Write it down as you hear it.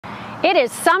It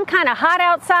is some kind of hot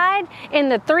outside. In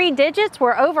the 3 digits,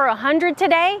 we're over 100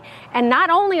 today. And not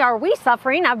only are we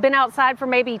suffering, I've been outside for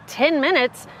maybe 10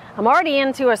 minutes. I'm already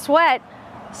into a sweat.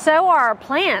 So are our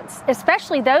plants,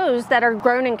 especially those that are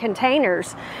grown in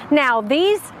containers. Now,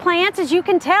 these plants, as you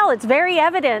can tell, it's very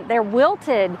evident, they're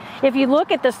wilted. If you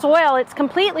look at the soil, it's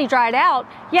completely dried out,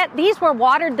 yet these were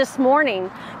watered this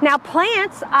morning. Now,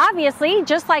 plants, obviously,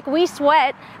 just like we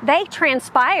sweat, they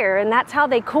transpire, and that's how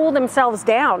they cool themselves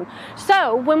down.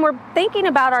 So, when we're thinking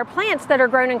about our plants that are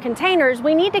grown in containers,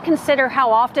 we need to consider how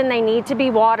often they need to be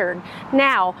watered.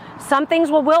 Now, some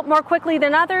things will wilt more quickly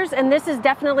than others, and this is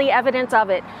definitely evidence of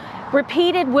it.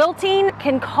 Repeated wilting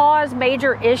can cause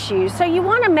major issues, so you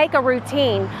want to make a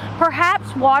routine,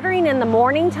 perhaps watering in the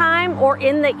morning time or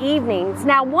in the evenings.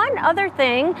 Now, one other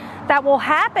thing that will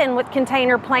happen with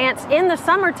container plants in the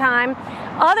summertime,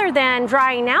 other than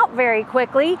drying out very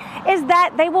quickly, is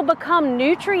that they will become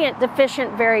nutrient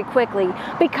deficient very quickly.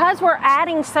 Because we're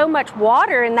adding so much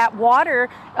water and that water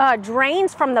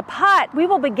drains from the pot, we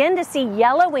will begin to see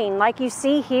yellowing like you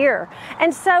see here.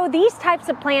 And so these types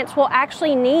of plants will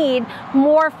actually need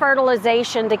more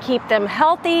fertilization to keep them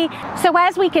healthy. So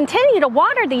as we continue to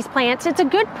water these plants, it's a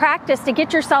good practice to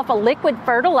get yourself a liquid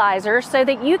fertilizer so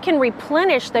that you can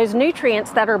replenish those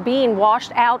nutrients that are being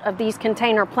washed out of these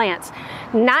container plants.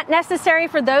 Not necessary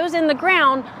for those in the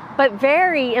ground, but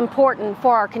very important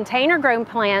for our container grown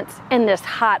plants in this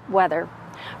hot weather.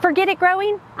 For Get It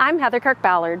Growing, I'm Heather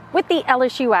Kirk-Ballard with the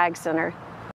LSU AgCenter.